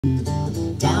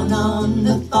Down on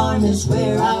the farm is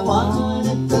where I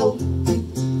wanna go.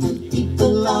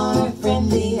 People are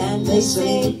friendly and they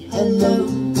say hello.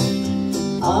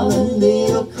 All the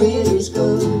little critters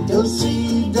go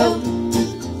do-si-do.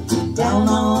 Down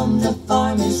on the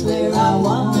farm is where I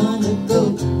wanna go.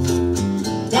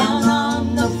 Down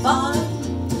on the farm,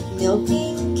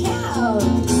 milking cows.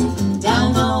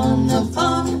 Down on the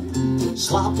farm,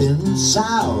 slopping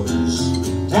sows.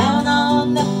 down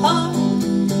on the farm,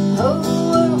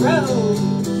 ho-a-row.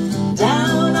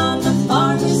 Down on the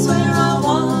farm is where I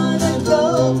wanna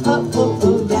go.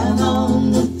 Oh, down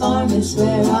on the farm is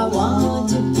where I want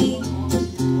to be.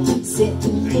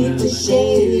 Sitting in the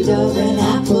shade of an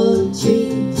apple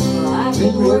tree. I've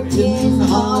been working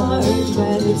hard,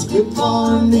 but it's good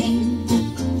for me.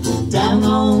 Down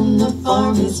on the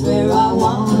farm is where I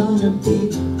wanna be.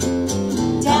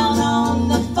 Down on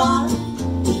the farm,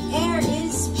 the air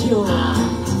is pure.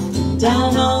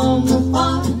 Down on the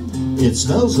farm, It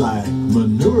smells like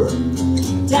manure.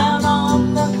 down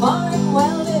on the farm,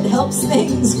 well, it helps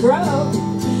things grow.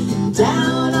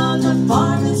 Down on the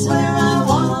farm is where I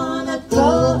wanna go.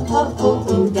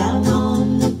 Down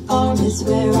on the farm is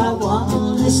where I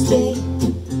wanna stay.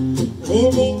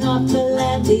 Living off the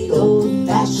land the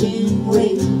old-fashioned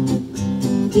way.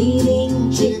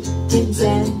 Feeding chickens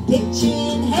and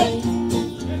pitching hay.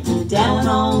 Down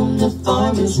on the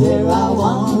farm is where I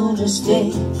wanna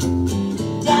stay.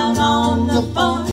 Down on the farm